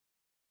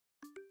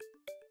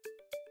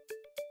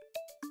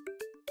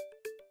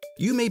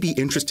You may be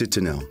interested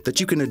to know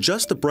that you can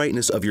adjust the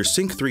brightness of your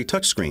Sync 3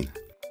 touchscreen,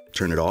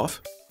 turn it off,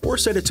 or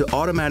set it to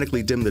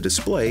automatically dim the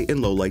display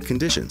in low light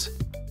conditions.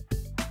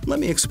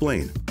 Let me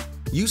explain.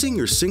 Using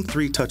your Sync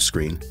 3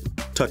 touchscreen,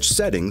 touch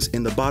Settings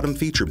in the bottom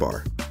feature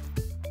bar.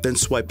 Then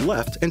swipe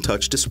left and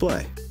touch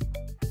Display.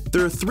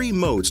 There are 3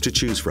 modes to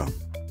choose from: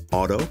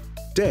 Auto,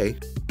 Day,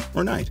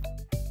 or Night.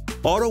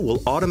 Auto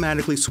will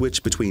automatically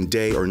switch between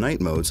day or night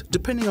modes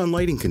depending on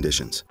lighting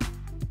conditions.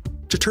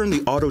 To turn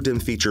the Auto Dim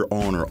feature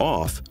on or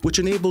off, which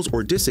enables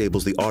or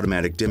disables the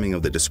automatic dimming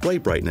of the display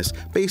brightness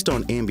based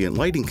on ambient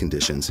lighting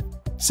conditions,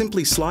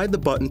 simply slide the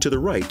button to the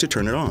right to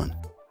turn it on,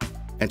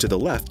 and to the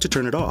left to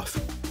turn it off.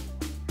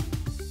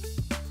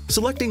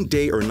 Selecting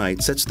day or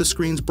night sets the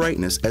screen's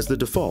brightness as the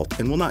default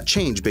and will not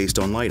change based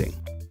on lighting.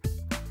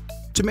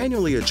 To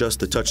manually adjust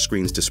the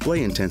touchscreen's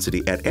display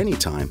intensity at any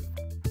time,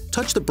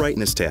 touch the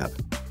Brightness tab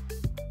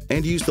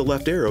and use the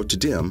left arrow to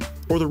dim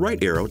or the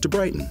right arrow to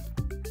brighten.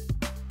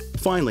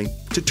 Finally,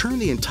 to turn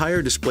the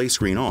entire display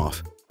screen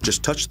off,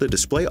 just touch the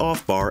Display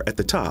Off bar at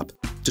the top.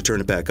 To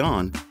turn it back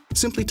on,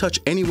 simply touch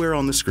anywhere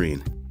on the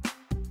screen.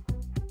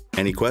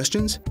 Any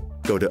questions?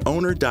 Go to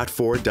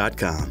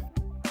owner.ford.com.